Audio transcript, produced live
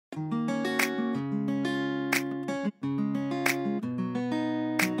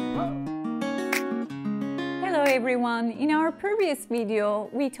everyone. In our previous video,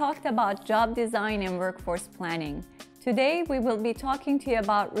 we talked about job design and workforce planning. Today, we will be talking to you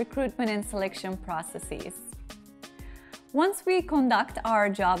about recruitment and selection processes. Once we conduct our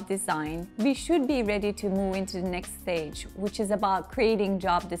job design, we should be ready to move into the next stage, which is about creating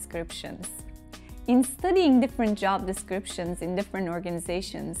job descriptions. In studying different job descriptions in different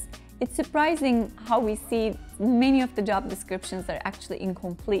organizations, it's surprising how we see many of the job descriptions are actually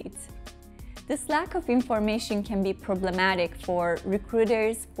incomplete. This lack of information can be problematic for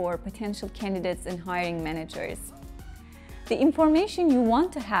recruiters, for potential candidates, and hiring managers. The information you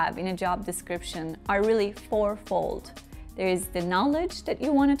want to have in a job description are really fourfold. There is the knowledge that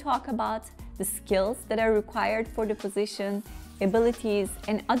you want to talk about, the skills that are required for the position, abilities,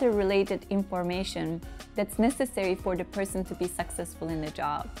 and other related information that's necessary for the person to be successful in the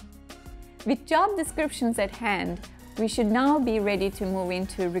job. With job descriptions at hand, we should now be ready to move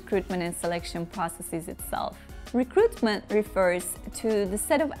into recruitment and selection processes itself. Recruitment refers to the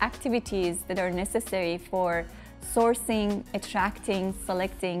set of activities that are necessary for sourcing, attracting,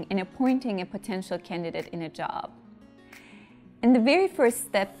 selecting, and appointing a potential candidate in a job. And the very first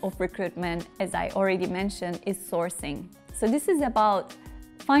step of recruitment, as I already mentioned, is sourcing. So this is about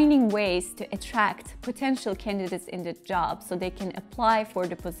finding ways to attract potential candidates in the job so they can apply for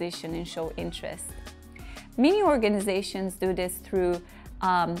the position and show interest. Many organizations do this through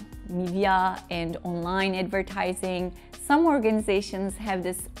media and online advertising. Some organizations have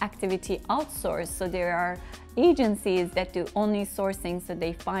this activity outsourced, so there are agencies that do only sourcing so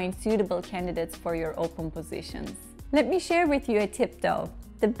they find suitable candidates for your open positions. Let me share with you a tip though.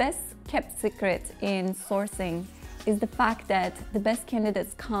 The best kept secret in sourcing is the fact that the best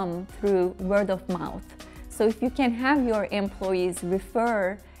candidates come through word of mouth. So if you can have your employees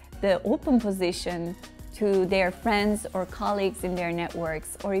refer the open position to their friends or colleagues in their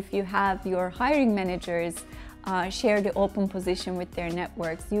networks, or if you have your hiring managers share the open position with their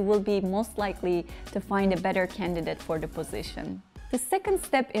networks, you will be most likely to find a better candidate for the position. The second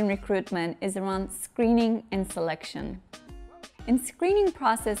step in recruitment is around screening and selection. And screening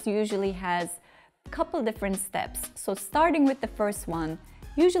process usually has a couple different steps. So starting with the first one,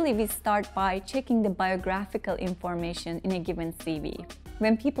 usually we start by checking the biographical information in a given CV.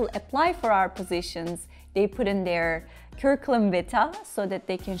 When people apply for our positions, they put in their curriculum vitae so that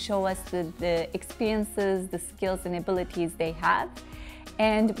they can show us the experiences, the skills and abilities they have.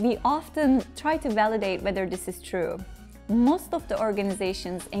 And we often try to validate whether this is true. Most of the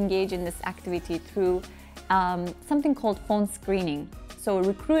organizations engage in this activity through something called phone screening. So a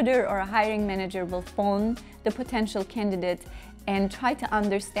recruiter or a hiring manager will phone the potential candidate and try to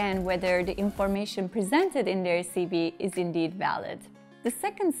understand whether the information presented in their CV is indeed valid. The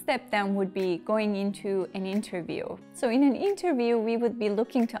second step then would be going into an interview. So in an interview, we would be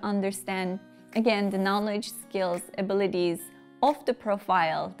looking to understand, again, the knowledge, skills, abilities of the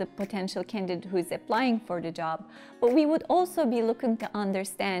profile, the potential candidate who is applying for the job, but we would also be looking to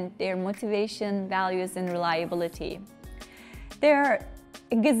understand their motivation, values, and reliability. There are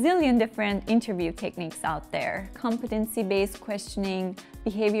a gazillion different interview techniques out there: competency-based questioning,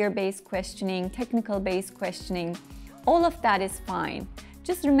 behavior-based questioning, technical-based questioning. All of that is fine.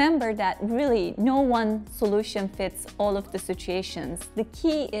 Just remember that really no one solution fits all of the situations. The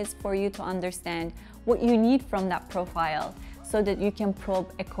key is for you to understand what you need from that profile so that you can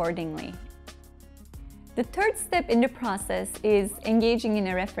probe accordingly. The third step in the process is engaging in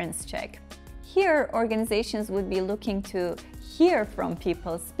a reference check. Here, organizations would be looking to hear from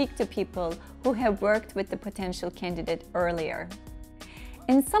people, speak to people who have worked with the potential candidate earlier.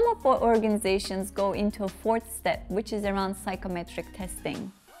 And some of our organizations go into a fourth step, which is around psychometric testing.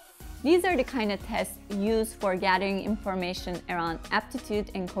 These are the kind of tests used for gathering information around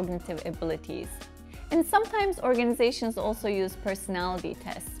aptitude and cognitive abilities. And sometimes organizations also use personality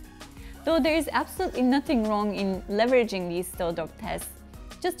tests. Though there is absolutely nothing wrong in leveraging these sort of tests,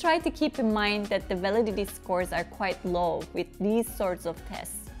 just try to keep in mind that the validity scores are quite low with these sorts of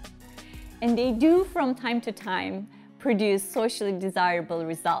tests. And they do from time to time produce socially desirable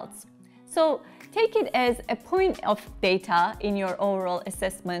results. So take it as a point of data in your overall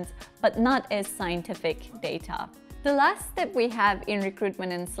assessment, but not as scientific data. The last step we have in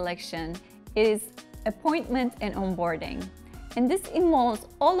recruitment and selection is appointment and onboarding. And this involves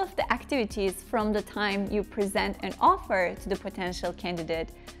all of the activities from the time you present an offer to the potential candidate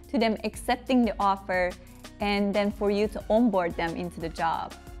to them accepting the offer and then for you to onboard them into the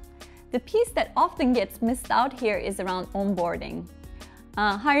job. The piece that often gets missed out here is around onboarding.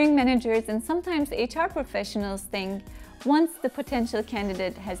 Hiring managers and sometimes HR professionals think once the potential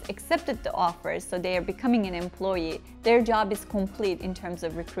candidate has accepted the offer, so they are becoming an employee, their job is complete in terms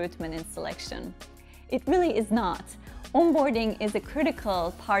of recruitment and selection. It really is not. Onboarding is a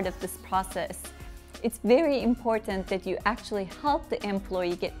critical part of this process. It's very important that you actually help the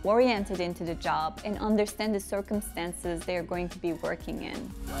employee get oriented into the job and understand the circumstances they're going to be working in.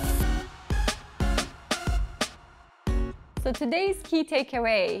 So today's key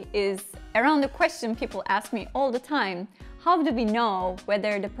takeaway is around the question people ask me all the time: how do we know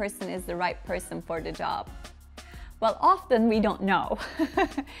whether the person is the right person for the job? Well, often we don't know.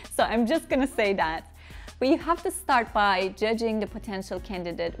 So I'm just gonna say that. But you have to start by judging the potential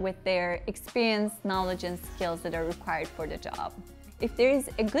candidate with their experience, knowledge, and skills that are required for the job. If there is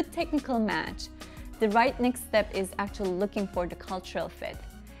a good technical match, the right next step is actually looking for the cultural fit.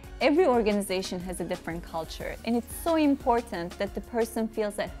 Every organization has a different culture, and it's so important that the person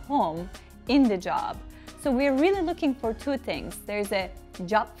feels at home in the job. So we're really looking for two things. There's a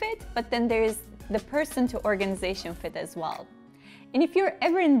job fit, but then there's the person to organization fit as well. And if you're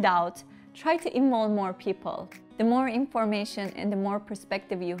ever in doubt, try to involve more people. The more information and the more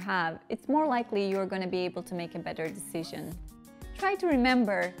perspective you have, it's more likely you're going to be able to make a better decision. Try to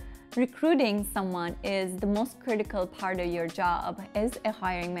remember, recruiting someone is the most critical part of your job as a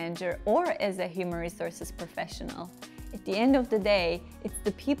hiring manager or as a human resources professional. At the end of the day, it's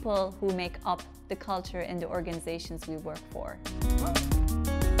the people who make up the culture and the organizations we work for.